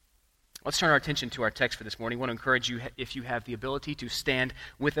Let's turn our attention to our text for this morning. I want to encourage you, if you have the ability, to stand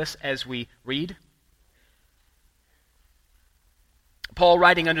with us as we read. Paul,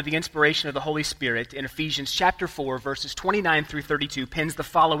 writing under the inspiration of the Holy Spirit in Ephesians chapter 4, verses 29 through 32, pens the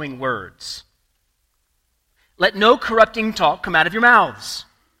following words. Let no corrupting talk come out of your mouths,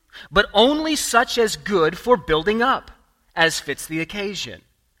 but only such as good for building up, as fits the occasion,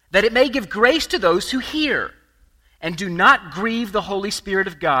 that it may give grace to those who hear. And do not grieve the Holy Spirit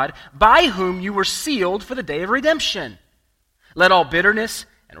of God, by whom you were sealed for the day of redemption. Let all bitterness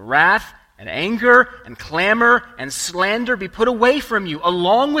and wrath and anger and clamor and slander be put away from you,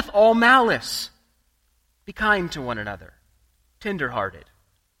 along with all malice. Be kind to one another, tender-hearted,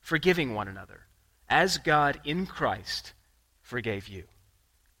 forgiving one another, as God in Christ forgave you.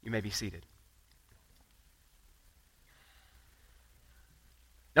 You may be seated.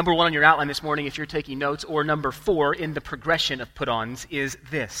 Number 1 on your outline this morning, if you're taking notes, or number 4 in the progression of put-ons, is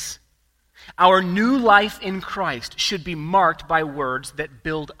this. Our new life in Christ should be marked by words that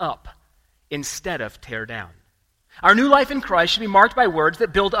build up instead of tear down. Our new life in Christ should be marked by words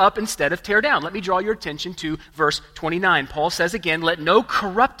that build up instead of tear down. Let me draw your attention to verse 29. Paul says again, let no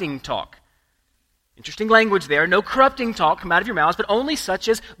corrupting talk. Interesting language there. No corrupting talk come out of your mouths, but only such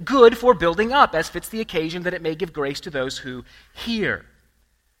as good for building up, as fits the occasion, that it may give grace to those who hear.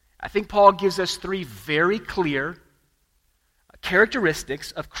 I think Paul gives us 3 very clear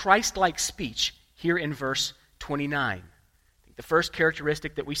characteristics of Christ-like speech here in verse 29. I think the first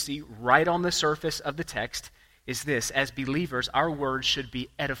characteristic that we see right on the surface of the text is this. As believers, our words should be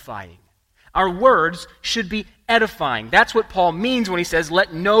edifying. Our words should be edifying. That's what Paul means when he says,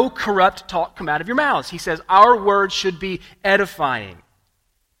 let no corrupt talk come out of your mouths. He says our words should be edifying.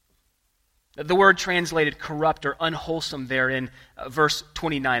 The word translated corrupt or unwholesome there in verse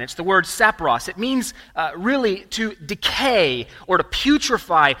 29. It's the word sapros. It means really to decay or to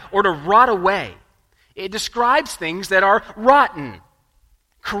putrefy or to rot away. It describes things that are rotten,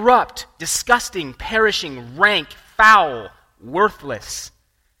 corrupt, disgusting, perishing, rank, foul, worthless.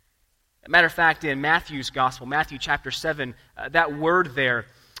 As a matter of fact, in Matthew's Gospel, Matthew chapter 7, that word there,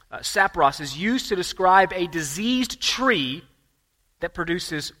 sapros, is used to describe a diseased tree that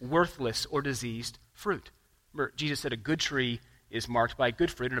produces worthless or diseased fruit. Remember, Jesus said a good tree is marked by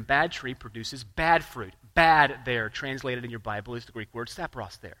good fruit, and a bad tree produces bad fruit. Bad there, translated in your Bible, is the Greek word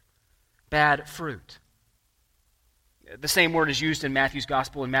sapros there. Bad fruit. The same word is used in Matthew's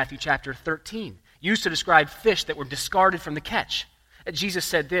Gospel in Matthew chapter 13, used to describe fish that were discarded from the catch. Jesus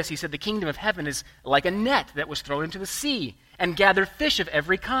said this, he said, the kingdom of heaven is like a net that was thrown into the sea and gathered fish of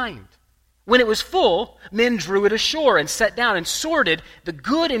every kind. When it was full, men drew it ashore and set down and sorted the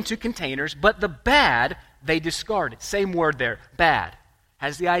good into containers, but the bad they discarded. Same word there, bad.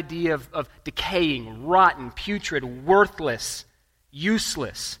 Has the idea of decaying, rotten, putrid, worthless,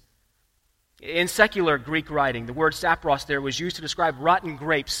 useless. In secular Greek writing, the word sapros there was used to describe rotten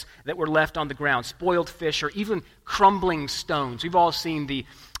grapes that were left on the ground, spoiled fish, or even crumbling stones. We've all seen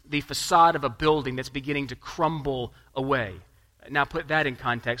the facade of a building that's beginning to crumble away. Now put that in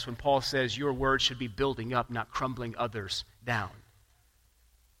context when Paul says your words should be building up, not crumbling others down.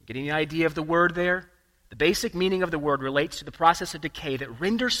 Getting the idea of the word there? The basic meaning of the word relates to the process of decay that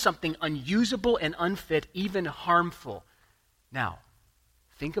renders something unusable and unfit, even harmful. Now,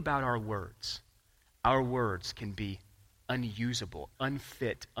 think about our words. Our words can be unusable,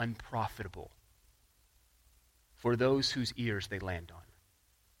 unfit, unprofitable for those whose ears they land on.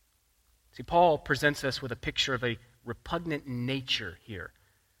 See, Paul presents us with a picture of a repugnant nature here.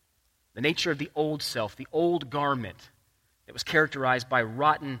 The nature of the old self, the old garment that was characterized by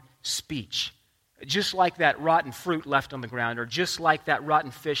rotten speech. Just like that rotten fruit left on the ground, or just like that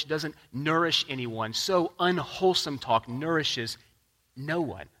rotten fish doesn't nourish anyone, so unwholesome talk nourishes no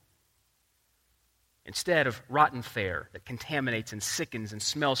one. Instead of rotten fare that contaminates and sickens and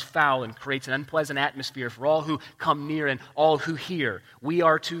smells foul and creates an unpleasant atmosphere for all who come near and all who hear, we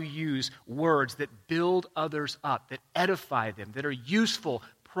are to use words that build others up, that edify them, that are useful,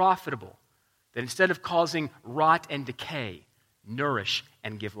 profitable, that instead of causing rot and decay, nourish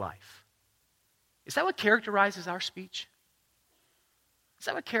and give life. Is that what characterizes our speech? Is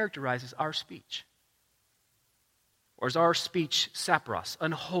that what characterizes our speech? Or is our speech sapros,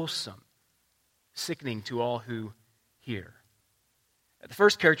 unwholesome, sickening to all who hear? The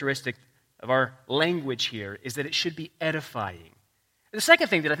first characteristic of our language here is that it should be edifying. The second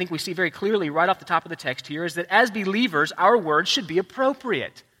thing that I think we see very clearly right off the top of the text here is that as believers, our words should be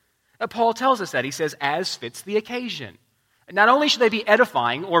appropriate. Paul tells us that. He says, as fits the occasion. Not only should they be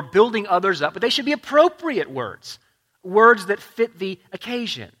edifying or building others up, but they should be appropriate words, words that fit the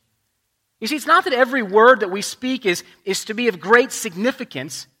occasion. You see, it's not that every word that we speak is to be of great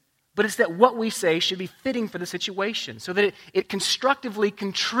significance, but it's that what we say should be fitting for the situation so that it constructively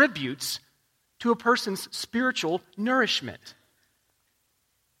contributes to a person's spiritual nourishment.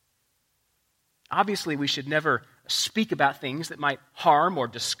 Obviously, we should never speak about things that might harm or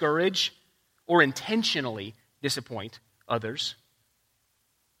discourage or intentionally disappoint others.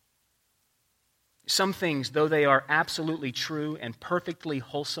 Some things, though they are absolutely true and perfectly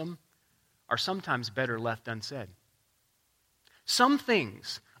wholesome, are sometimes better left unsaid. Some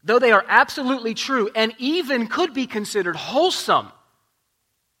things, though they are absolutely true and even could be considered wholesome,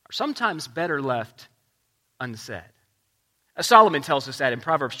 are sometimes better left unsaid. Solomon tells us that in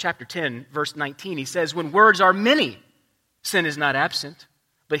Proverbs chapter 10, verse 19. He says, "When words are many, sin is not absent,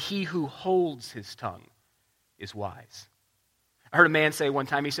 but he who holds his tongue is wise." I heard a man say one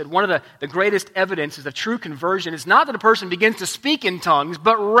time, he said, one of the greatest evidences of true conversion is not that a person begins to speak in tongues,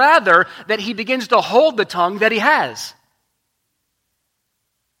 but rather that he begins to hold the tongue that he has.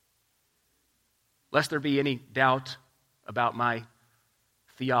 Lest there be any doubt about my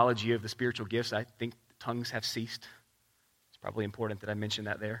theology of the spiritual gifts, I think tongues have ceased. It's probably important that I mention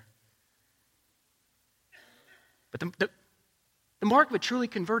that there. But the mark of a truly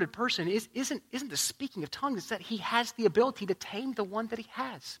converted person isn't the speaking of tongues. It's that he has the ability to tame the one that he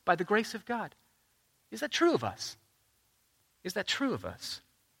has by the grace of God. Is that true of us? Is that true of us?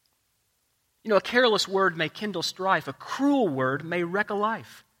 You know, a careless word may kindle strife. A cruel word may wreck a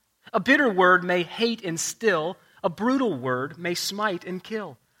life. A bitter word may hate and still. A brutal word may smite and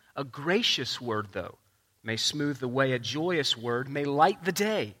kill. A gracious word, though, may smooth the way. A joyous word may light the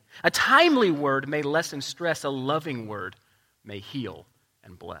day. A timely word may lessen stress. A loving word may heal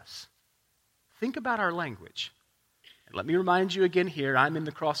and bless. Think about our language. And let me remind you again here, I'm in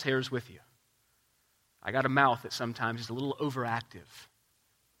the crosshairs with you. I got a mouth that sometimes is a little overactive.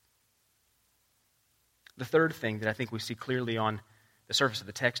 The third thing that I think we see clearly on the surface of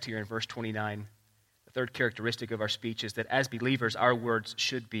the text here in verse 29, the third characteristic of our speech is that as believers, our words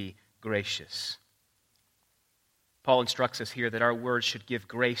should be gracious. Paul instructs us here that our words should give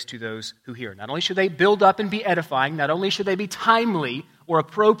grace to those who hear. Not only should they build up and be edifying, not only should they be timely or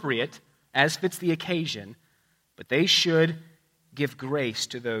appropriate, as fits the occasion, but they should give grace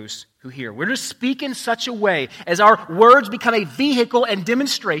to those who hear. We're to speak in such a way as our words become a vehicle and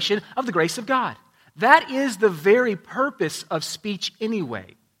demonstration of the grace of God. That is the very purpose of speech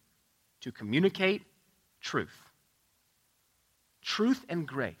anyway, to communicate truth. Truth and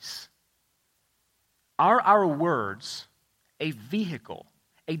grace. Are our words a vehicle,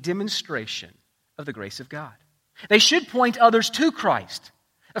 a demonstration of the grace of God? They should point others to Christ.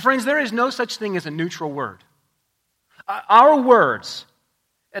 Friends, there is no such thing as a neutral word. Our words,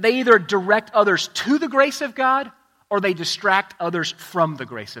 they either direct others to the grace of God or they distract others from the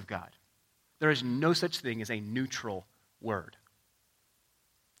grace of God. There is no such thing as a neutral word.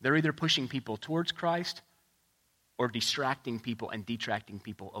 They're either pushing people towards Christ or distracting people and detracting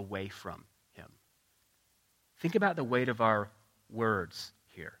people away from Him. Think about the weight of our words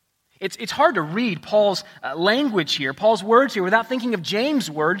here. It's hard to read Paul's language here, Paul's words here, without thinking of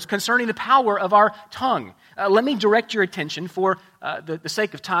James' words concerning the power of our tongue. Let me direct your attention for the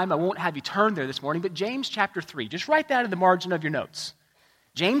sake of time. I won't have you turn there this morning, but James chapter 3. Just write that in the margin of your notes.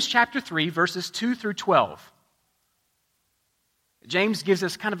 James chapter 3, verses 2 through 12. James gives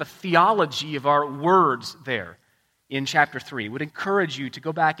us kind of a theology of our words there in chapter 3. Would encourage you to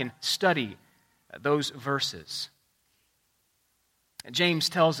go back and study those verses. James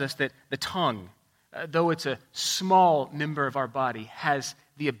tells us that the tongue, though it's a small member of our body, has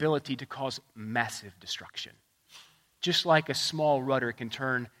the ability to cause massive destruction. Just like a small rudder can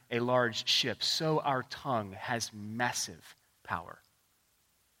turn a large ship, so our tongue has massive power.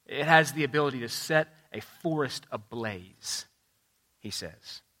 It has the ability to set a forest ablaze, he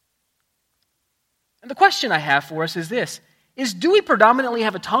says. And the question I have for us is this, do we predominantly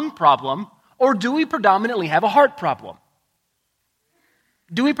have a tongue problem or do we predominantly have a heart problem?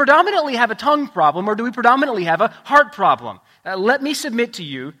 Do we predominantly have a tongue problem or do we predominantly have a heart problem? Let me submit to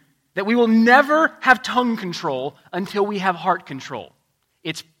you that we will never have tongue control until we have heart control.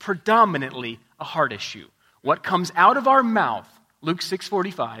 It's predominantly a heart issue. What comes out of our mouth, Luke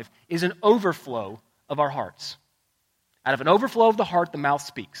 6:45, is an overflow of our hearts. Out of an overflow of the heart, the mouth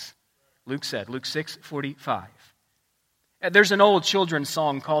speaks. Luke said, Luke 6:45. There's an old children's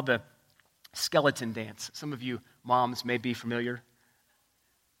song called the Skeleton Dance. Some of you moms may be familiar.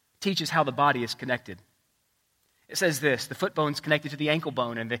 It teaches how the body is connected. It says this, the foot bone's connected to the ankle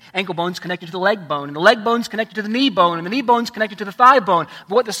bone, and the ankle bone's connected to the leg bone, and the leg bone's connected to the knee bone, and the knee bone's connected to the thigh bone.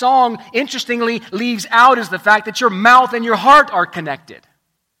 But what the song interestingly leaves out is the fact that your mouth and your heart are connected.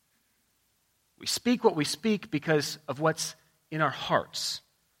 We speak what we speak because of what's in our hearts.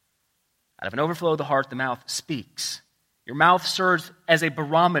 Out of an overflow of the heart, the mouth speaks. Your mouth serves as a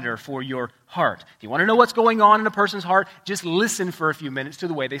barometer for your heart. If you want to know what's going on in a person's heart, just listen for a few minutes to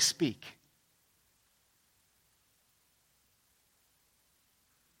the way they speak.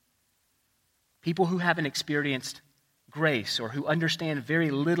 People who haven't experienced grace or who understand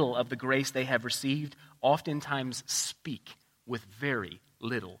very little of the grace they have received oftentimes speak with very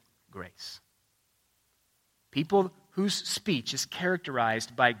little grace. People whose speech is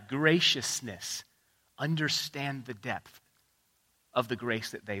characterized by graciousness understand the depth of the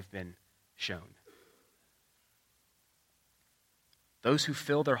grace that they've been shown. Those who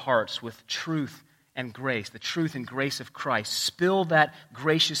fill their hearts with truth and grace, the truth and grace of Christ, spill that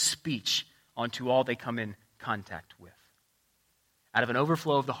gracious speech onto all they come in contact with. Out of an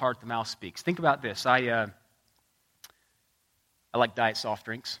overflow of the heart, the mouth speaks. Think about this. I like diet soft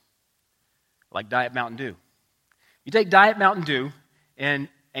drinks. I like Diet Mountain Dew. You take Diet Mountain Dew and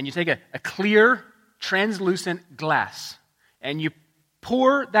you take a clear, translucent glass and you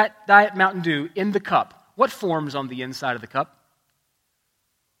pour that Diet Mountain Dew in the cup. What forms on the inside of the cup?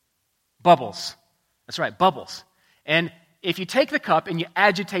 Bubbles. That's right, bubbles. And if you take the cup and you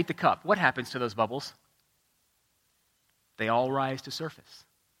agitate the cup, what happens to those bubbles? They all rise to surface.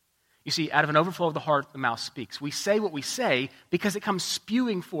 You see, out of an overflow of the heart, the mouth speaks. We say what we say because it comes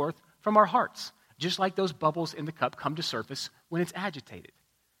spewing forth from our hearts, just like those bubbles in the cup come to surface when it's agitated.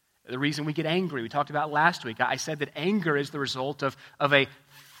 The reason we get angry, we talked about last week, I said that anger is the result of a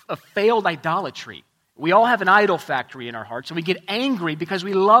failed idolatry. We all have an idol factory in our hearts, and we get angry because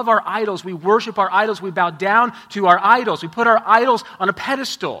we love our idols, we worship our idols, we bow down to our idols, we put our idols on a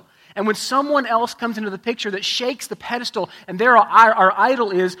pedestal. And when someone else comes into the picture that shakes the pedestal, and there our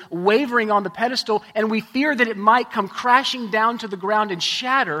idol is wavering on the pedestal, and we fear that it might come crashing down to the ground and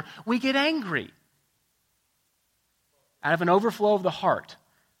shatter, we get angry. Out of an overflow of the heart,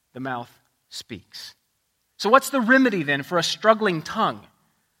 the mouth speaks. So what's the remedy then for a struggling tongue?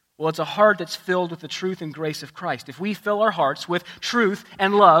 Well, it's a heart that's filled with the truth and grace of Christ. If we fill our hearts with truth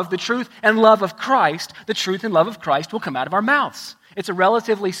and love, the truth and love of Christ, the truth and love of Christ will come out of our mouths. It's a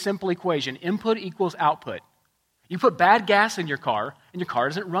relatively simple equation. Input equals output. You put bad gas in your car, and your car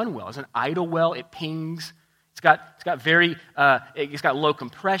doesn't run well. It doesn't idle well. It pings. It's got low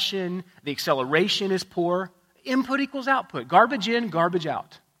compression. The acceleration is poor. Input equals output. Garbage in, garbage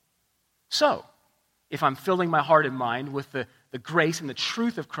out. So, if I'm filling my heart and mind with the grace and the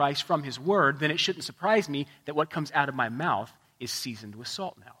truth of Christ from His Word, then it shouldn't surprise me that what comes out of my mouth is seasoned with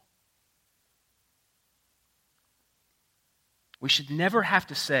salt now. We should never have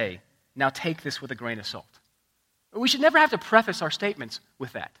to say, now take this with a grain of salt. We should never have to preface our statements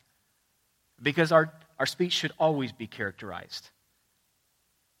with that, because our speech should always be characterized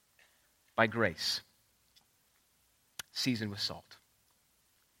by grace, seasoned with salt.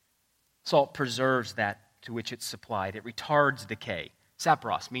 Salt preserves that to which it's supplied. It retards decay.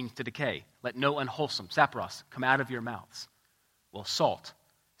 Sapros means to decay. Let no unwholesome, sapros, come out of your mouths. Well, salt,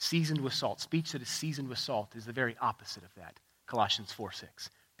 seasoned with salt, speech that is seasoned with salt is the very opposite of that. Colossians 4:6.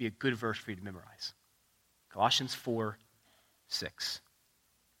 Be a good verse for you to memorize. Colossians 4:6.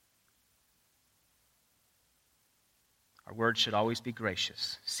 Our words should always be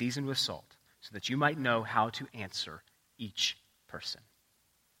gracious, seasoned with salt, so that you might know how to answer each person.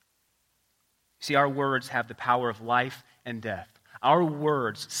 See, our words have the power of life and death. Our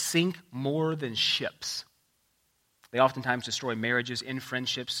words sink more than ships. They oftentimes destroy marriages, end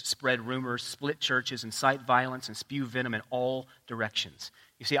friendships, spread rumors, split churches, incite violence, and spew venom in all directions.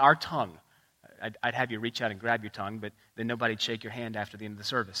 You see, our tongue, I'd have you reach out and grab your tongue, but then nobody'd shake your hand after the end of the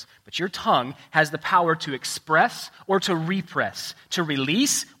service. But your tongue has the power to express or to repress, to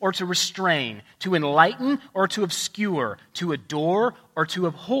release or to restrain, to enlighten or to obscure, to adore or to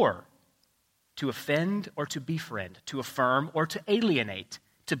abhor, to offend or to befriend, to affirm or to alienate,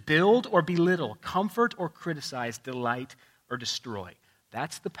 to build or belittle, comfort or criticize, delight or destroy.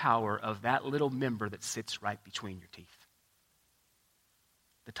 That's the power of that little member that sits right between your teeth.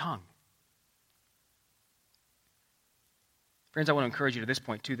 The tongue. Friends, I want to encourage you to this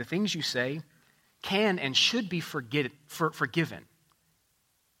point too. The things you say can and should be forgiven,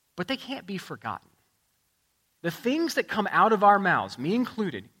 but they can't be forgotten. The things that come out of our mouths, me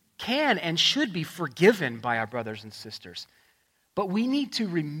included, can and should be forgiven by our brothers and sisters. But we need to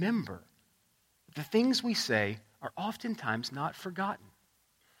remember that the things we say are oftentimes not forgotten.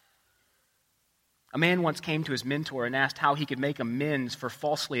 A man once came to his mentor and asked how he could make amends for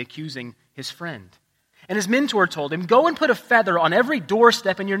falsely accusing his friend. And his mentor told him, go and put a feather on every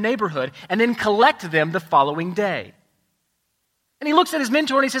doorstep in your neighborhood and then collect them the following day. And he looks at his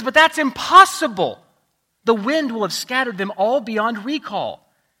mentor and he says, but that's impossible. The wind will have scattered them all beyond recall.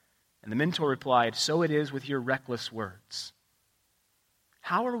 And the mentor replied, "So it is with your reckless words."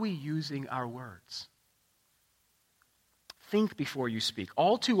 How are we using our words? Think before you speak.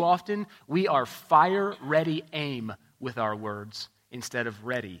 All too often, we are fire, ready, aim with our words instead of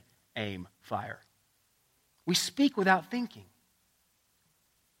ready, aim, fire. We speak without thinking.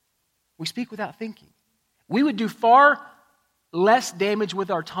 We speak without thinking. We would do far less damage with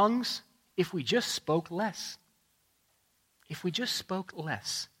our tongues if we just spoke less. If we just spoke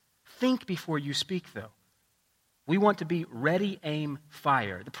less. Think before you speak, though. We want to be ready, aim,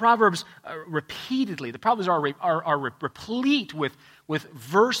 fire. The Proverbs are replete with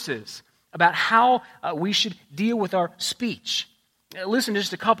verses about how we should deal with our speech. Listen to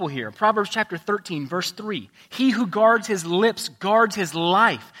just a couple here. Proverbs chapter 13, verse 3. He who guards his lips guards his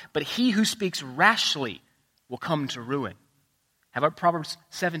life, but he who speaks rashly will come to ruin. How about Proverbs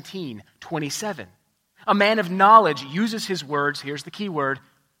 17, 27? A man of knowledge uses his words, here's the key word,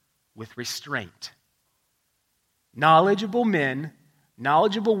 with restraint. Knowledgeable men,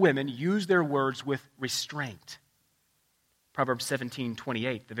 knowledgeable women use their words with restraint. Proverbs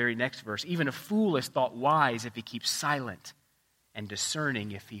 17:28, the very next verse. Even a fool is thought wise if he keeps silent, and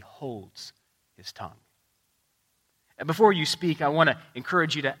discerning if he holds his tongue. And before you speak, I want to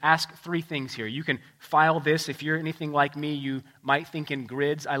encourage you to ask three things here. You can file this. If you're anything like me, you might think in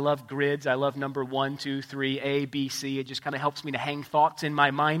grids. I love grids. I love number 1, 2, 3, A, B, C. It just kind of helps me to hang thoughts in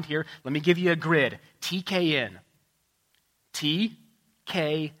my mind here. Let me give you a grid. TKN.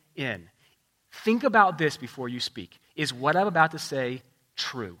 TKN. Think about this before you speak. Is what I'm about to say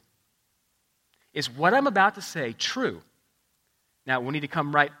true? Is what I'm about to say true? Now, we need to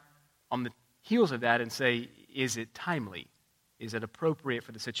come right on the heels of that and say, is it timely? Is it appropriate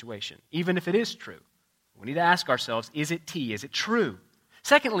for the situation? Even if it is true, we need to ask ourselves, is it T? Is it true?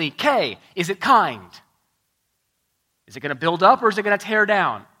 Secondly, K, is it kind? Is it going to build up or is it going to tear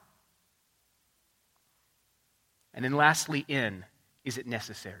down? And then lastly, N, is it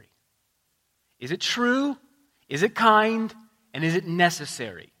necessary? Is it true? Is it kind? And is it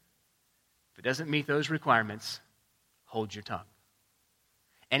necessary? If it doesn't meet those requirements, hold your tongue.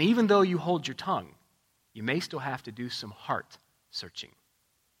 And even though you hold your tongue, you may still have to do some heart searching.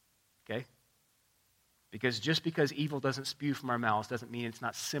 Okay? Because just because evil doesn't spew from our mouths doesn't mean it's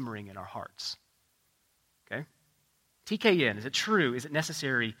not simmering in our hearts. Okay? TKN, is it true? Is it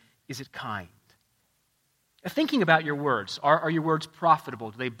necessary? Is it kind? Thinking about your words, are your words profitable?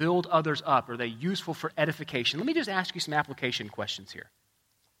 Do they build others up? Are they useful for edification? Let me just ask you some application questions here.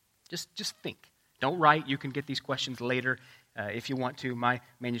 Just think. Don't write. You can get these questions later if you want to. My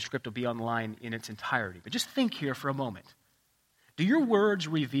manuscript will be online in its entirety. But just think here for a moment. Do your words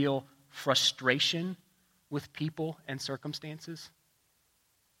reveal frustration with people and circumstances?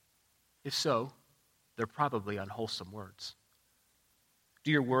 If so, they're probably unwholesome words.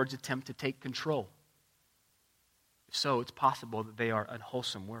 Do your words attempt to take control? If so, it's possible that they are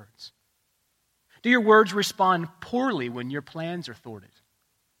unwholesome words. Do your words respond poorly when your plans are thwarted?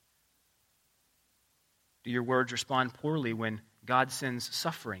 Do your words respond poorly when God sends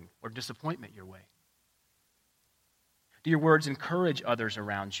suffering or disappointment your way? Do your words encourage others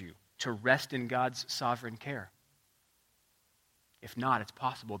around you to rest in God's sovereign care? If not, it's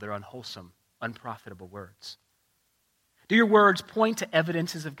possible they're unwholesome, unprofitable words. Do your words point to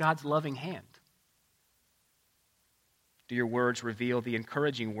evidences of God's loving hand? Do your words reveal the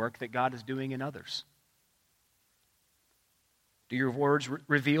encouraging work that God is doing in others? Do your words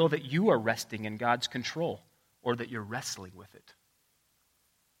reveal that you are resting in God's control or that you're wrestling with it?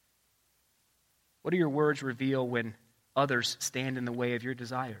 What do your words reveal when others stand in the way of your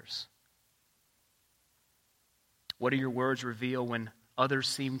desires? What do your words reveal when others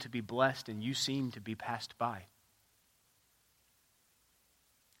seem to be blessed and you seem to be passed by?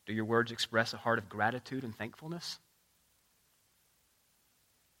 Do your words express a heart of gratitude and thankfulness?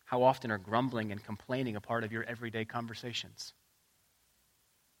 How often are grumbling and complaining a part of your everyday conversations?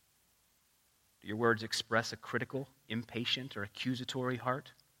 Do your words express a critical, impatient, or accusatory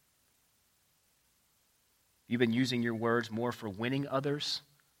heart? Have you been using your words more for winning others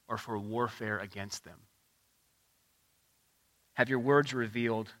or for warfare against them? Have your words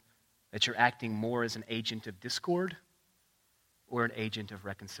revealed that you're acting more as an agent of discord or an agent of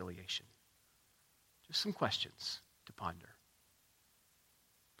reconciliation? Just some questions to ponder.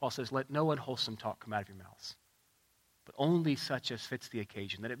 Paul says, let no unwholesome talk come out of your mouths, but only such as fits the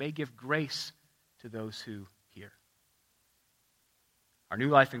occasion, that it may give grace to those who hear. Our new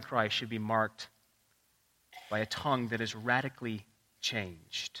life in Christ should be marked by a tongue that is radically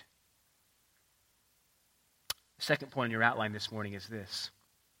changed. The second point in your outline this morning is this.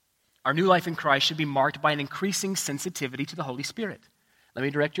 Our new life in Christ should be marked by an increasing sensitivity to the Holy Spirit. Let me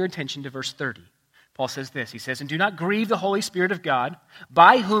direct your attention to verse 30. Paul says this. He says, "And do not grieve the Holy Spirit of God,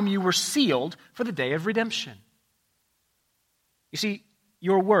 by whom you were sealed for the day of redemption." You see,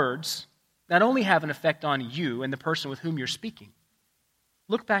 your words not only have an effect on you and the person with whom you're speaking.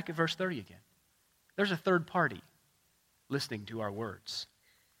 Look back at verse 30 again. There's a third party listening to our words.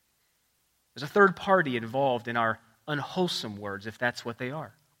 There's a third party involved in our unwholesome words, if that's what they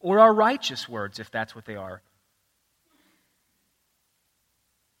are, or our righteous words, if that's what they are.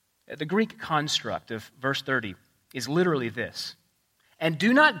 The Greek construct of verse 30 is literally this: "And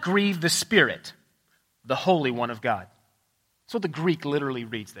do not grieve the Spirit, the Holy One of God." That's what the Greek literally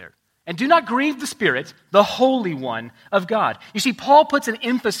reads there. "And do not grieve the Spirit, the Holy One of God." You see, Paul puts an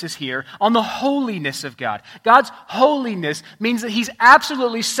emphasis here on the holiness of God. God's holiness means that He's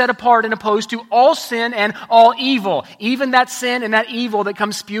absolutely set apart and opposed to all sin and all evil, even that sin and that evil that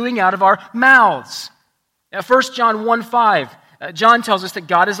comes spewing out of our mouths. Now, 1 John 1:5, John tells us that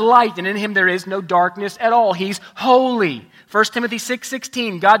God is light, and in Him there is no darkness at all. He's holy. 1 Timothy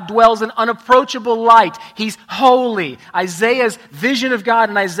 6:16, God dwells in unapproachable light. He's holy. Isaiah's vision of God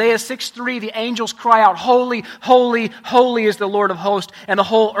in Isaiah 6:3, the angels cry out, "Holy, holy, holy is the Lord of hosts, and the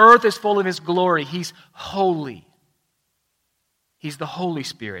whole earth is full of His glory." He's holy. He's the Holy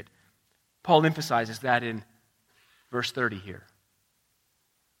Spirit. Paul emphasizes that in verse 30 here.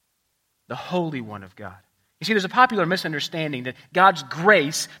 The Holy One of God. You see, there's a popular misunderstanding that God's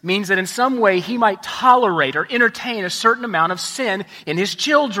grace means that in some way He might tolerate or entertain a certain amount of sin in His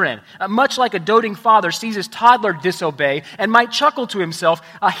children. Much like a doting father sees his toddler disobey and might chuckle to himself,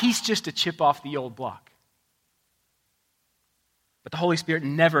 he's just a chip off the old block. But the Holy Spirit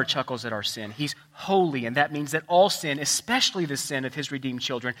never chuckles at our sin. He's holy, and that means that all sin, especially the sin of His redeemed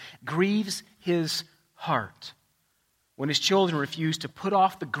children, grieves His heart. When His children refuse to put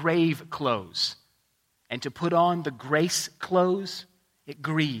off the grave clothes and to put on the grace clothes, it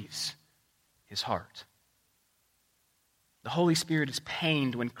grieves His heart. The Holy Spirit is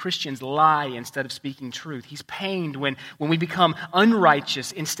pained when Christians lie instead of speaking truth. He's pained when we become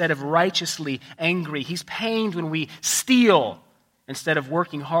unrighteous instead of righteously angry. He's pained when we steal instead of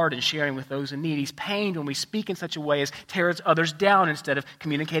working hard and sharing with those in need. He's pained when we speak in such a way as tears others down instead of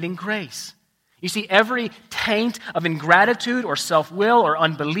communicating grace. You see, every taint of ingratitude or self-will or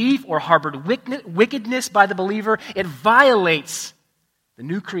unbelief or harbored wickedness by the believer, it violates the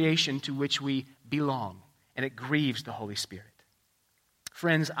new creation to which we belong, and it grieves the Holy Spirit.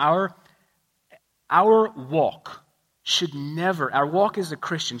 Friends, our walk as a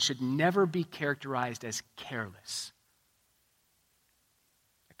Christian should never be characterized as careless.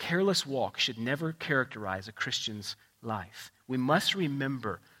 A careless walk should never characterize a Christian's life. We must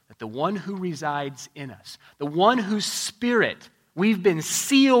remember that the one who resides in us, the one whose Spirit we've been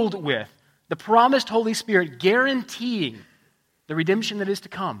sealed with, the promised Holy Spirit guaranteeing the redemption that is to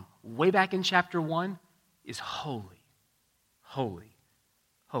come, way back in chapter 1, is holy, holy,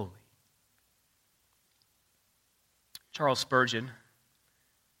 holy. Charles Spurgeon,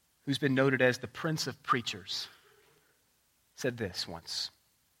 who's been noted as the Prince of Preachers, said this once.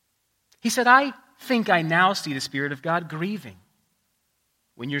 He said, "I think I now see the Spirit of God grieving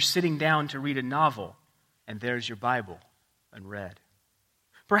when you're sitting down to read a novel and there's your Bible unread.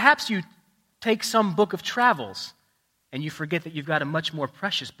 Perhaps you take some book of travels and you forget that you've got a much more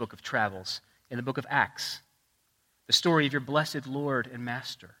precious book of travels in the book of Acts, the story of your blessed Lord and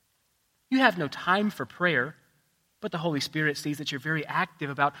Master. You have no time for prayer, but the Holy Spirit sees that you're very active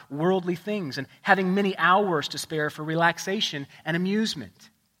about worldly things and having many hours to spare for relaxation and amusement.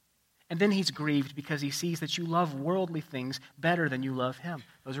 And then He's grieved because He sees that you love worldly things better than you love Him."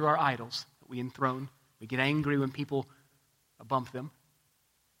 Those are our idols that we enthrone. We get angry when people bump them.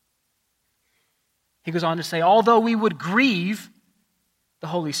 He goes on to say, although we would grieve the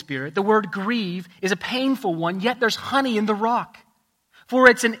Holy Spirit, the word grieve is a painful one, yet there's honey in the rock. For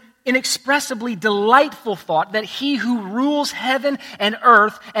it's an inexpressibly delightful thought that He who rules heaven and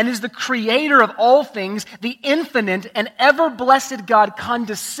earth and is the creator of all things, the infinite and ever-blessed God,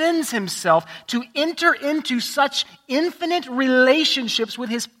 condescends Himself to enter into such infinite relationships with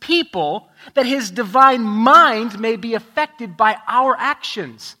His people that His divine mind may be affected by our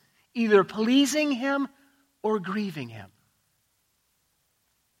actions, either pleasing Him or grieving Him.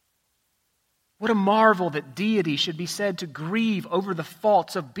 What a marvel that deity should be said to grieve over the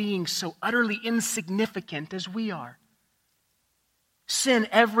faults of being so utterly insignificant as we are. Sin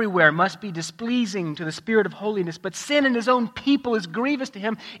everywhere must be displeasing to the Spirit of holiness, but sin in His own people is grievous to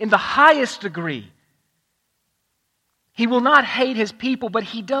Him in the highest degree. He will not hate his people, but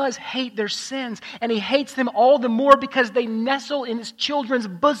he does hate their sins. And he hates them all the more because they nestle in his children's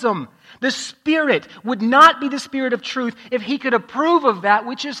bosom. The Spirit would not be the Spirit of truth if he could approve of that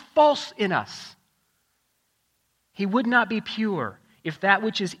which is false in us. He would not be pure if that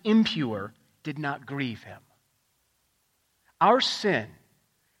which is impure did not grieve him. Our sin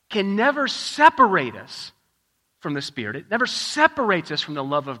can never separate us from the Spirit. It never separates us from the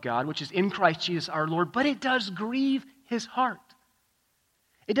love of God, which is in Christ Jesus our Lord, but it does grieve his heart.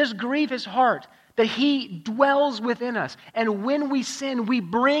 It does grieve his heart that he dwells within us. And when we sin, we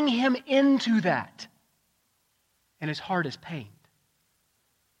bring him into that. And his heart is pained.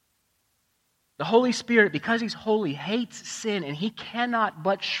 The Holy Spirit, because he's holy, hates sin, and he cannot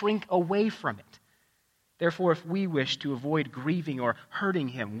but shrink away from it. Therefore, if we wish to avoid grieving or hurting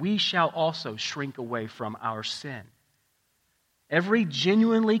him, we shall also shrink away from our sin. Every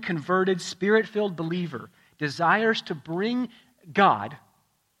genuinely converted, Spirit-filled believer desires to bring God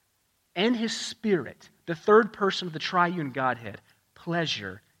and his Spirit, the third person of the triune Godhead,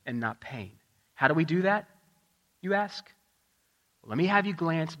 pleasure and not pain. How do we do that, you ask? Well, let me have you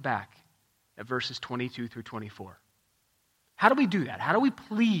glance back at verses 22 through 24. How do we do that? How do we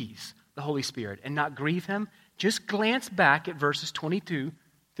please the Holy Spirit and not grieve him? Just glance back at verses 22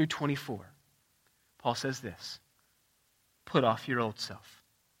 through 24. Paul says this: put off your old self.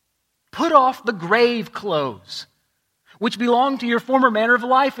 Put off the grave clothes, which belong to your former manner of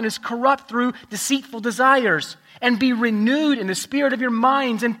life and is corrupt through deceitful desires, and be renewed in the spirit of your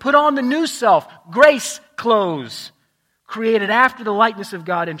minds, and put on the new self, grace clothes, created after the likeness of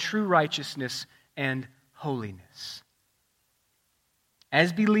God in true righteousness and holiness.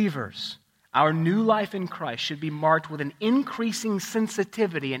 As believers, our new life in Christ should be marked with an increasing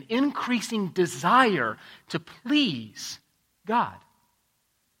sensitivity, an increasing desire to please God,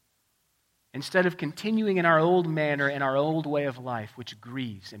 instead of continuing in our old manner and our old way of life, which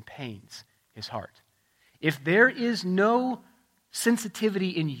grieves and pains his heart. If there is no sensitivity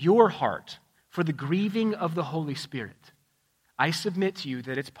in your heart for the grieving of the Holy Spirit, I submit to you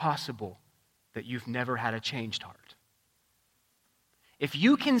that it's possible that you've never had a changed heart. If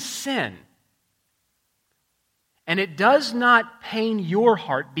you can sin and it does not pain your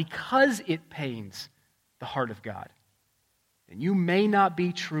heart because it pains the heart of God, then you may not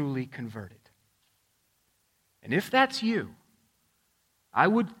be truly converted. And if that's you, I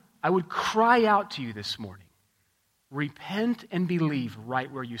would cry out to you this morning, repent and believe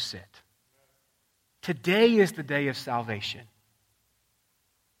right where you sit. Today is the day of salvation.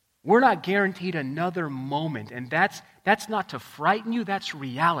 We're not guaranteed another moment, and that's not to frighten you, that's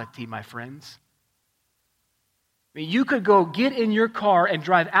reality, my friends. I mean, you could go get in your car and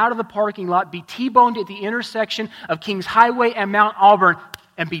drive out of the parking lot, be T-boned at the intersection of Kings Highway and Mount Auburn,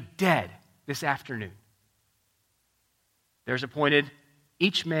 and be dead this afternoon. There's appointed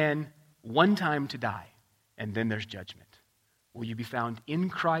each man one time to die, and then there's judgment. Will you be found in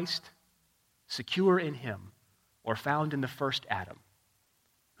Christ, secure in him, or found in the first Adam,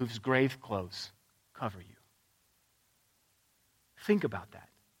 whose grave clothes cover you? Think about that.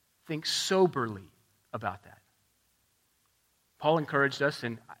 Think soberly about that. Paul encouraged us,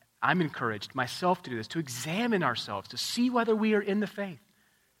 and I'm encouraged myself to do this, to examine ourselves, to see whether we are in the faith.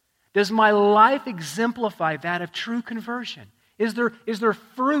 Does my life exemplify that of true conversion? Is there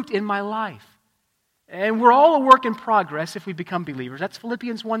fruit in my life? And we're all a work in progress if we become believers. That's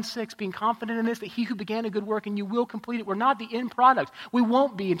Philippians 1:6, being confident in this, that he who began a good work and you will complete it. We're not the end product. We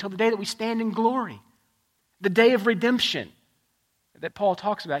won't be until the day that we stand in glory. The day of redemption that Paul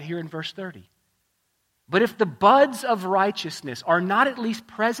talks about here in verse 30. But if the buds of righteousness are not at least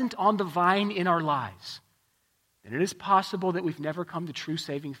present on the vine in our lives, then it is possible that we've never come to true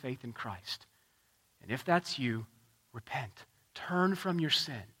saving faith in Christ. And if that's you, repent. Turn from your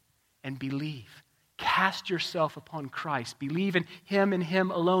sin and believe. Cast yourself upon Christ. Believe in him and him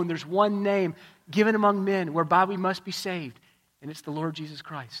alone. There's one name given among men whereby we must be saved, and it's the Lord Jesus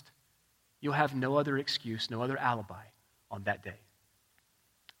Christ. You'll have no other excuse, no other alibi on that day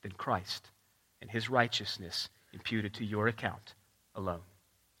than Christ and his righteousness imputed to your account alone.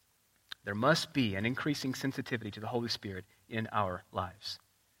 There must be an increasing sensitivity to the Holy Spirit in our lives.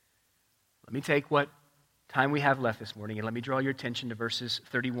 Let me take what time we have left this morning, and let me draw your attention to verses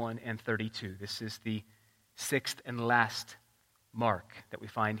 31 and 32. This is the sixth and last mark that we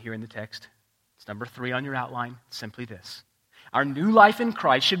find here in the text. It's number 3 on your outline. It's simply this: our new life in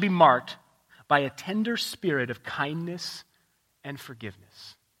Christ should be marked by a tender spirit of kindness and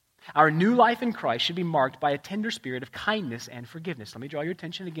forgiveness. Our new life in Christ should be marked by a tender spirit of kindness and forgiveness. Let me draw your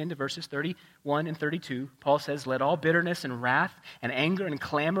attention again to verses 31 and 32. Paul says, "Let all bitterness and wrath and anger and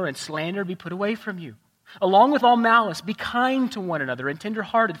clamor and slander be put away from you. Along with all malice, be kind to one another and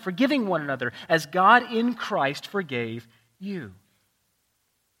tenderhearted, forgiving one another, as God in Christ forgave you.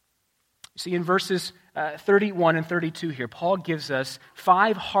 You see, in verses 31 and 32 here, Paul gives us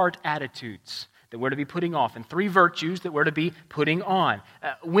 5 heart attitudes that we're to be putting off, and 3 virtues that we're to be putting on.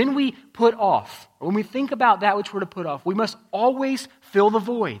 When we put off, or when we think about that which we're to put off, we must always fill the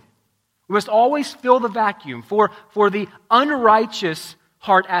void. We must always fill the vacuum. For the unrighteous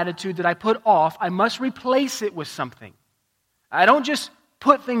heart attitude that I put off, I must replace it with something. I don't just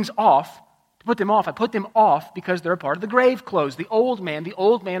put things off to put them off. I put them off because they're a part of the grave clothes, the old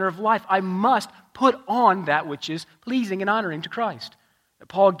manner of life. I must put on that which is pleasing and honoring to Christ.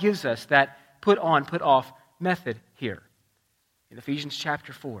 Paul gives us that put on, put off method here in Ephesians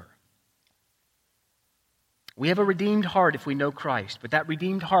chapter 4. We have a redeemed heart if we know Christ, but that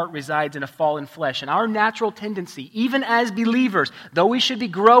redeemed heart resides in a fallen flesh. And our natural tendency, even as believers, though we should be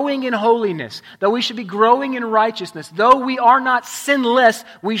growing in holiness, though we should be growing in righteousness, though we are not sinless,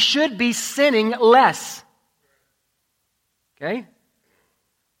 we should be sinning less. Okay?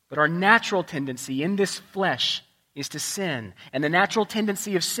 But our natural tendency in this flesh is to sin. And the natural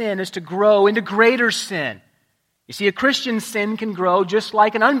tendency of sin is to grow into greater sin. You see, a Christian's sin can grow just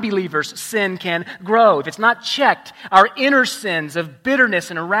like an unbeliever's sin can grow. If it's not checked, our inner sins of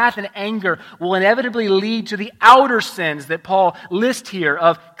bitterness and wrath and anger will inevitably lead to the outer sins that Paul lists here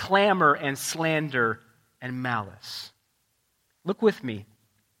of clamor and slander and malice. Look with me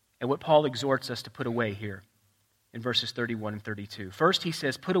at what Paul exhorts us to put away here in verses 31 and 32. First, he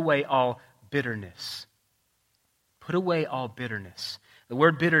says, put away all bitterness. Put away all bitterness. The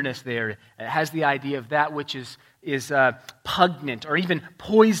word bitterness there has the idea of that which is pungent or even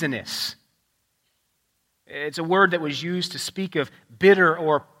poisonous. It's a word that was used to speak of bitter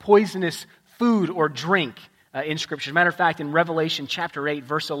or poisonous food or drink in Scripture. As a matter of fact, in Revelation chapter 8,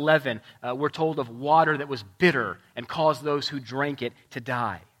 verse 11, we're told of water that was bitter and caused those who drank it to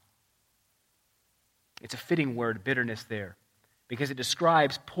die. It's a fitting word, bitterness there, because it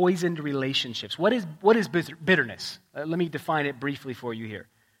describes poisoned relationships. What is bitterness? Let me define it briefly for you here.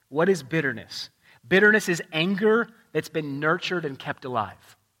 What is bitterness? Bitterness is anger that's been nurtured and kept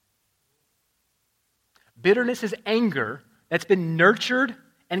alive. Bitterness is anger that's been nurtured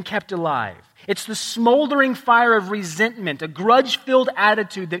and kept alive. It's the smoldering fire of resentment, a grudge-filled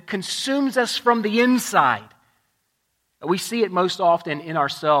attitude that consumes us from the inside. We see it most often in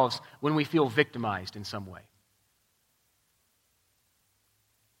ourselves when we feel victimized in some way.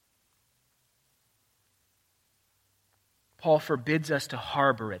 Paul forbids us to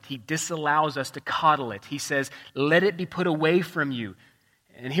harbor it. He disallows us to coddle it. He says, let it be put away from you.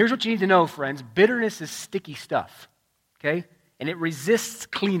 And here's what you need to know, friends. Bitterness is sticky stuff, okay? And it resists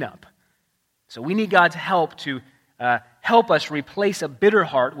cleanup. So we need God's help to help us replace a bitter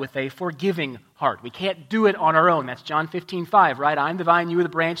heart with a forgiving heart. We can't do it on our own. That's John 15:5, right? I'm the vine, you are the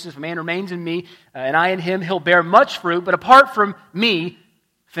branches. If a man remains in me, and I in him, he'll bear much fruit. But apart from me,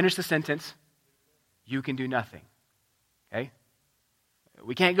 finish the sentence, you can do nothing. Okay?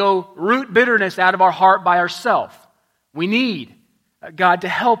 We can't go root bitterness out of our heart by ourselves. We need God to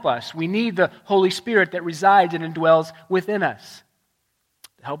help us. We need the Holy Spirit that resides and indwells within us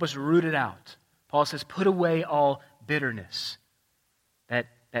to help us root it out. Paul says, put away all bitterness, that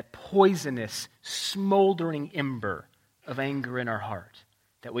poisonous, smoldering ember of anger in our heart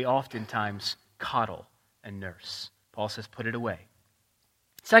that we oftentimes coddle and nurse. Paul says, put it away.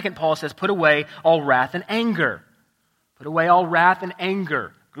 Second, Paul says, put away all wrath and anger. Put away all wrath and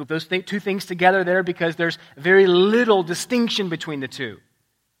anger. Group those two things together there because there's very little distinction between the two.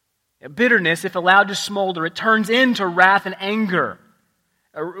 Bitterness, if allowed to smolder, it turns into wrath and anger.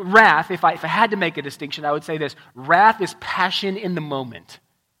 Wrath, if I had to make a distinction, I would say this. Wrath is passion in the moment.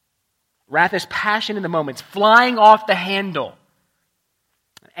 Wrath is passion in the moment. It's flying off the handle.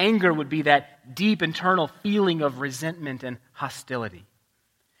 Anger would be that deep internal feeling of resentment and hostility.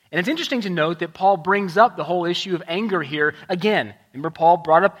 And it's interesting to note that Paul brings up the whole issue of anger here again. Remember, Paul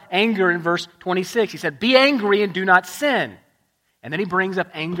brought up anger in verse 26. He said, be angry and do not sin. And then he brings up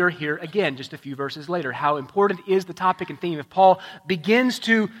anger here again, just a few verses later. How important is the topic and theme? If Paul begins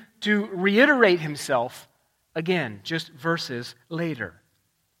to reiterate himself again, just verses later.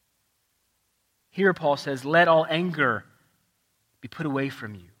 Here Paul says, let all anger be put away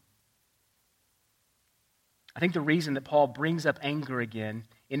from you. I think the reason that Paul brings up anger again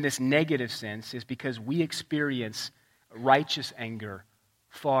in this negative sense is because we experience righteous anger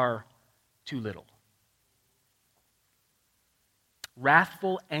far too little.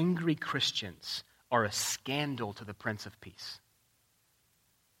 Wrathful, angry Christians are a scandal to the Prince of Peace.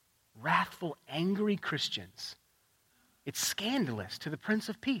 Wrathful, angry Christians, it's scandalous to the Prince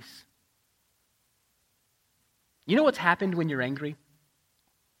of Peace. You know what's happened when you're angry?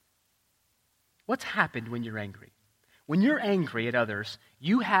 What's happened when you're angry? When you're angry at others,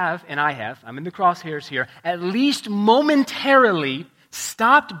 you have, and I have, I'm in the crosshairs here, at least momentarily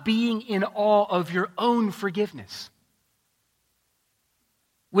stopped being in awe of your own forgiveness.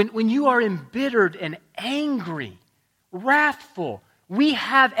 When you are embittered and angry, wrathful, we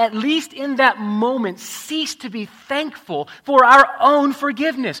have, at least in that moment, ceased to be thankful for our own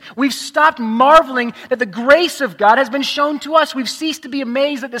forgiveness. We've stopped marveling that the grace of God has been shown to us. We've ceased to be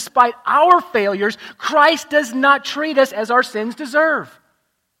amazed that despite our failures, Christ does not treat us as our sins deserve.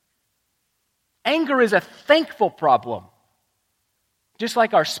 Anger is a thankful problem, just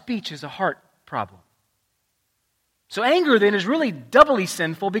like our speech is a heart problem. So anger then is really doubly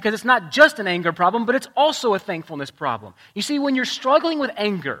sinful because it's not just an anger problem, but it's also a thankfulness problem. You see, when you're struggling with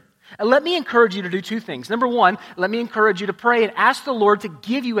anger, let me encourage you to do two things. Number one, let me encourage you to pray and ask the Lord to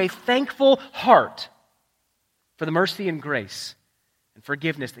give you a thankful heart for the mercy and grace and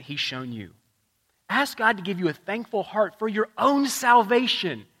forgiveness that He's shown you. Ask God to give you a thankful heart for your own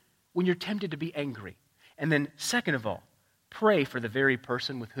salvation when you're tempted to be angry. And then second of all, pray for the very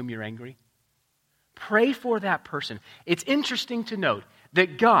person with whom you're angry. Pray for that person. It's interesting to note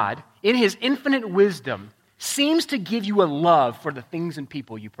that God, in His infinite wisdom, seems to give you a love for the things and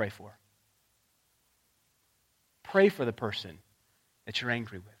people you pray for. Pray for the person that you're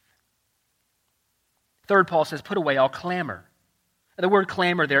angry with. Third, Paul says, put away all clamor. The word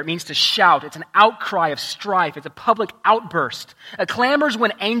clamor there, it means to shout. It's an outcry of strife. It's a public outburst. A clamor is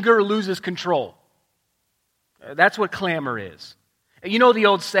when anger loses control. That's what clamor is. You know the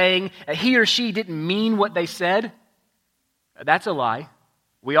old saying, he or she didn't mean what they said? That's a lie.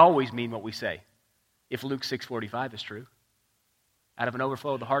 We always mean what we say, if Luke 6:45 is true. Out of an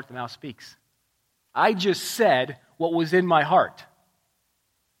overflow of the heart, the mouth speaks. I just said what was in my heart.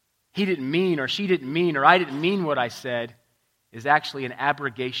 He didn't mean, or she didn't mean, or I didn't mean what I said, is actually an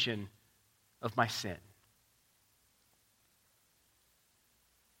abrogation of my sin.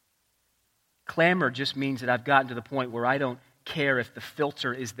 Clamor just means that I've gotten to the point where I don't care if the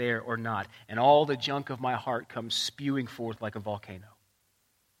filter is there or not, and all the junk of my heart comes spewing forth like a volcano.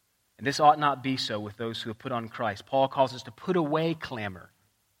 And this ought not be so with those who have put on Christ. Paul calls us to put away clamor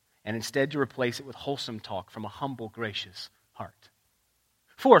and instead to replace it with wholesome talk from a humble, gracious heart.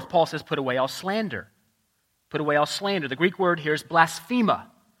 Fourth, Paul says put away all slander. Put away all slander. The Greek word here is blasphema.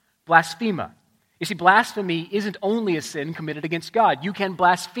 Blasphema. You see, blasphemy isn't only a sin committed against God. You can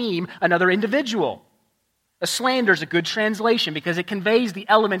blaspheme another individual. A slander is a good translation because it conveys the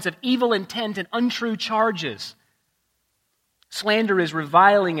elements of evil intent and untrue charges. Slander is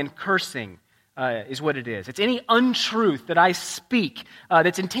reviling and cursing, is what it is. It's any untruth that I speak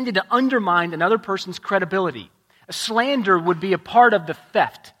that's intended to undermine another person's credibility. A slander would be a part of the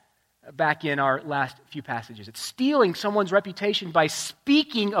theft back in our last few passages. It's stealing someone's reputation by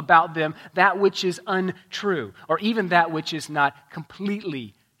speaking about them that which is untrue, or even that which is not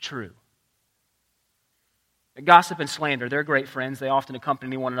completely true. Gossip and slander, they're great friends. They often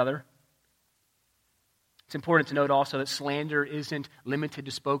accompany one another. It's important to note also that slander isn't limited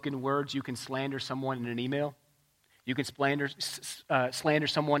to spoken words. You can slander someone in an email. You can slander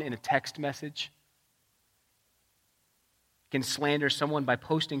someone in a text message. You can slander someone by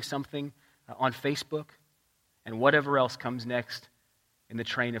posting something on Facebook and whatever else comes next in the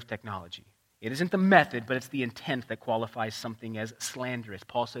train of technology. It isn't the method, but it's the intent that qualifies something as slanderous.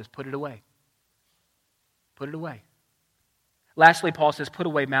 Paul says, put it away. Put it away. Lastly, Paul says, put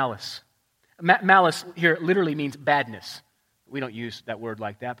away malice. Malice here literally means badness. We don't use that word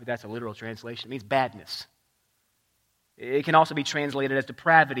like that, but that's a literal translation. It means badness. It can also be translated as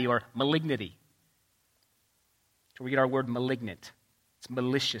depravity or malignity. That's where we get our word malignant. It's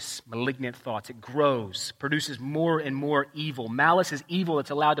malicious, malignant thoughts. It grows, produces more and more evil. Malice is evil that's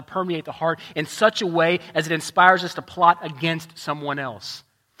allowed to permeate the heart in such a way as it inspires us to plot against someone else.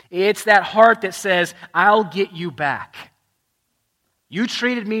 It's that heart that says, I'll get you back. You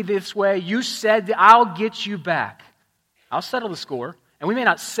treated me this way. You said that I'll get you back. I'll settle the score. And we may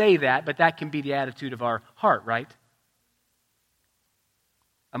not say that, but that can be the attitude of our heart, right?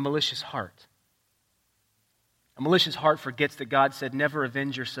 A malicious heart. A malicious heart forgets that God said, never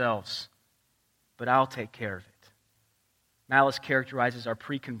avenge yourselves, but I'll take care of it. Malice characterizes our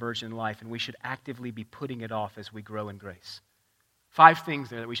pre-conversion life, and we should actively be putting it off as we grow in grace. 5 things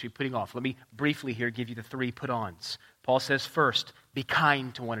there that we should be putting off. Let me briefly here give you the 3 put-ons. Paul says first, be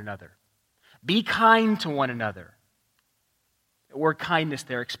kind to one another. Be kind to one another. The word kindness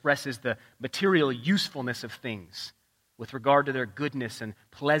there expresses the material usefulness of things with regard to their goodness and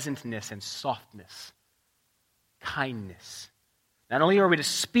pleasantness and softness. Kindness. Not only are we to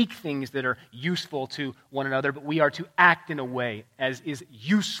speak things that are useful to one another, but we are to act in a way as is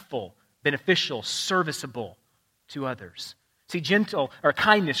useful, beneficial, serviceable to others. See,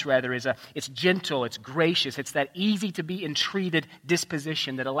 kindness it's gentle, it's gracious, it's that easy to be entreated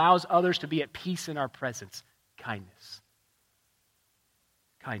disposition that allows others to be at peace in our presence. Kindness.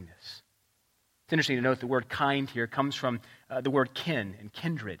 Kindness. It's interesting to note the word kind here comes from the word kin and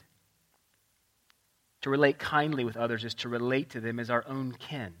kindred. To relate kindly with others is to relate to them as our own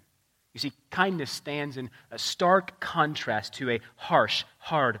kin. You see, kindness stands in a stark contrast to a harsh,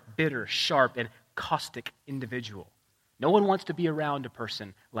 hard, bitter, sharp, and caustic individual. No one wants to be around a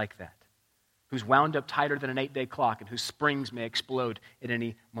person like that, who's wound up tighter than an 8-day clock and whose springs may explode at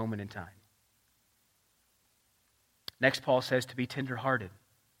any moment in time. Next, Paul says to be tender-hearted.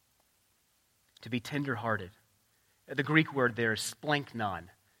 To be tender-hearted. The Greek word there is splanknon.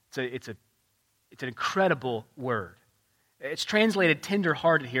 It's an incredible word. It's translated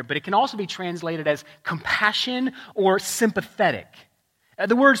tender-hearted here, but it can also be translated as compassion or sympathetic.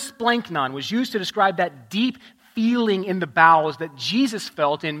 The word splanknon was used to describe that deep feeling in the bowels that Jesus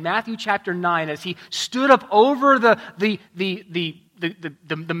felt in Matthew chapter 9 as he stood up over the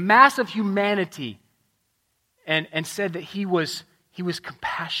mass of humanity and said that he was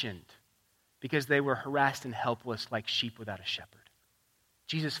compassionate because they were harassed and helpless like sheep without a shepherd.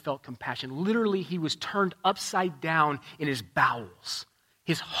 Jesus felt compassion. Literally, he was turned upside down in his bowels.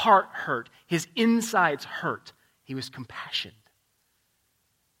 His heart hurt. His insides hurt. He was compassionate.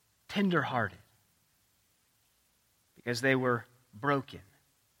 Tender-hearted. Because they were broken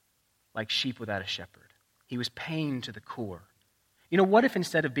like sheep without a shepherd. He was pained to the core. You know, what if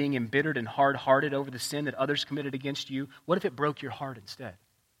instead of being embittered and hard-hearted over the sin that others committed against you, what if it broke your heart instead?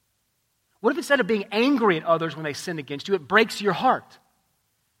 What if instead of being angry at others when they sin against you, it breaks your heart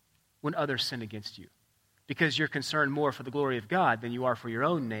when others sin against you? Because you're concerned more for the glory of God than you are for your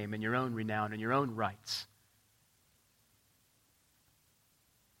own name and your own renown and your own rights.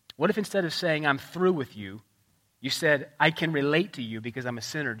 What if instead of saying, I'm through with you, you said, I can relate to you because I'm a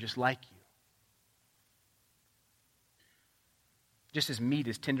sinner just like you? Just as meat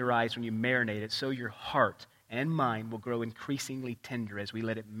is tenderized when you marinate it, so your heart and mind will grow increasingly tender as we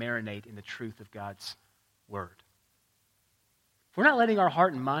let it marinate in the truth of God's word. If we're not letting our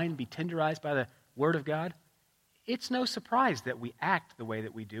heart and mind be tenderized by the word of God, it's no surprise that we act the way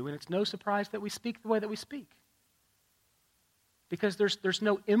that we do, and it's no surprise that we speak the way that we speak. Because there's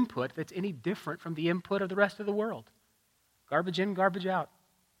no input that's any different from the input of the rest of the world. Garbage in, garbage out.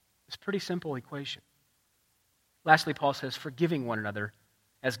 It's a pretty simple equation. Lastly, Paul says, forgiving one another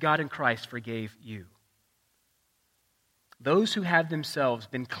as God in Christ forgave you. Those who have themselves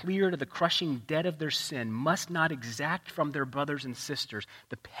been cleared of the crushing debt of their sin must not exact from their brothers and sisters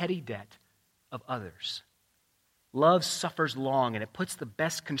the petty debt of others. Love suffers long, and it puts the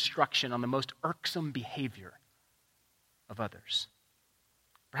best construction on the most irksome behavior of others.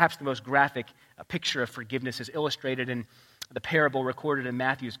 Perhaps the most graphic picture of forgiveness is illustrated in the parable recorded in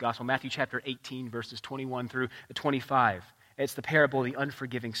Matthew's Gospel, Matthew chapter 18, verses 21 through 25. It's the parable of the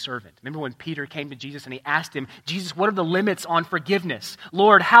unforgiving servant. Remember when Peter came to Jesus and he asked him, Jesus, what are the limits on forgiveness?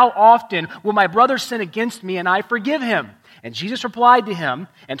 Lord, how often will my brother sin against me and I forgive him? And Jesus replied to him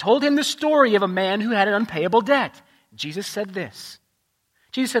and told him the story of a man who had an unpayable debt. Jesus said this.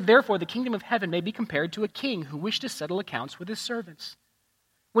 Jesus said, therefore, the kingdom of heaven may be compared to a king who wished to settle accounts with his servants.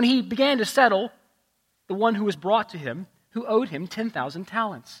 When he began to settle, the one who was brought to him, who owed him 10,000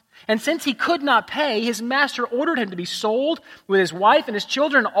 talents. And since he could not pay, his master ordered him to be sold with his wife and his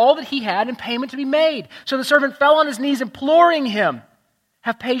children and all that he had and payment to be made. So the servant fell on his knees imploring him,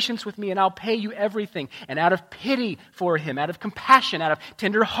 have patience with me and I'll pay you everything. And out of pity for him, out of compassion, out of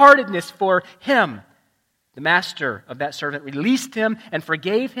tenderheartedness for him, the master of that servant released him and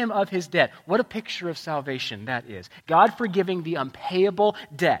forgave him of his debt. What a picture of salvation that is. God forgiving the unpayable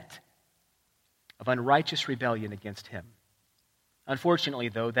debt of unrighteous rebellion against him. Unfortunately,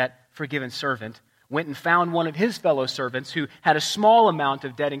 though, that forgiven servant went and found one of his fellow servants who had a small amount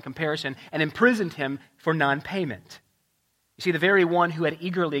of debt in comparison and imprisoned him for non-payment. You see, the very one who had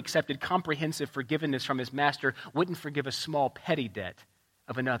eagerly accepted comprehensive forgiveness from his master wouldn't forgive a small petty debt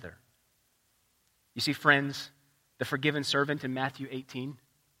of another. You see, friends, the forgiven servant in Matthew 18,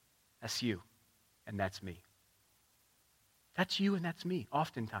 that's you and that's me. That's you and that's me,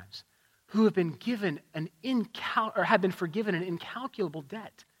 oftentimes, who have been given have been forgiven an incalculable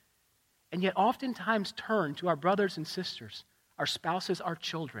debt, and yet oftentimes turn to our brothers and sisters, our spouses, our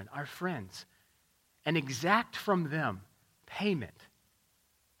children, our friends, and exact from them payment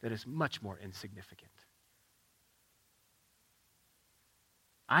that is much more insignificant.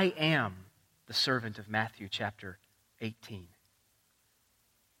 I am the servant of Matthew chapter 18.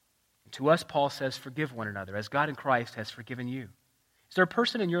 To us, Paul says, forgive one another, as God in Christ has forgiven you. Is there a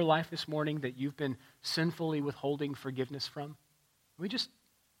person in your life this morning that you've been sinfully withholding forgiveness from? Let me just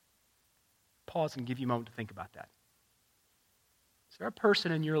pause and give you a moment to think about that. Is there a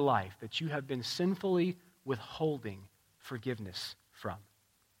person in your life that you have been sinfully withholding forgiveness from?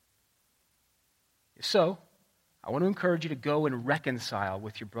 If so, I want to encourage you to go and reconcile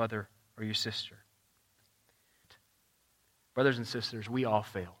with your brother or your sister. Brothers and sisters, we all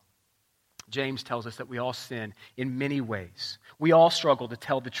fail. James tells us that we all sin in many ways. We all struggle to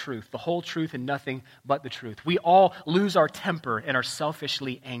tell the truth, the whole truth and nothing but the truth. We all lose our temper and are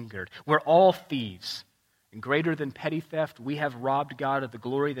selfishly angered. We're all thieves. And greater than petty theft, we have robbed God of the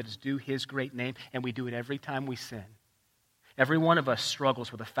glory that is due his great name, and we do it every time we sin. Every one of us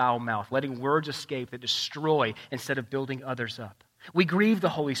struggles with a foul mouth, letting words escape that destroy instead of building others up. We grieve the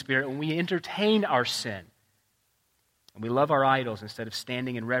Holy Spirit when we entertain our sin. And we love our idols instead of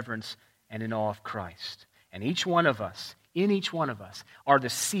standing in reverence and in awe of Christ. And each one of us, in each one of us, are the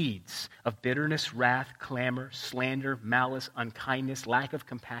seeds of bitterness, wrath, clamor, slander, malice, unkindness, lack of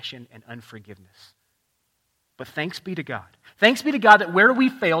compassion, and unforgiveness. But thanks be to God. Thanks be to God that where we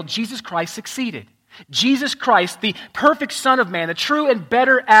failed, Jesus Christ succeeded. Jesus Christ, the perfect Son of Man, the true and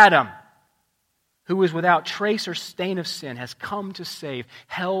better Adam, who is without trace or stain of sin, has come to save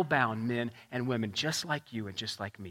hell-bound men and women just like you and just like me.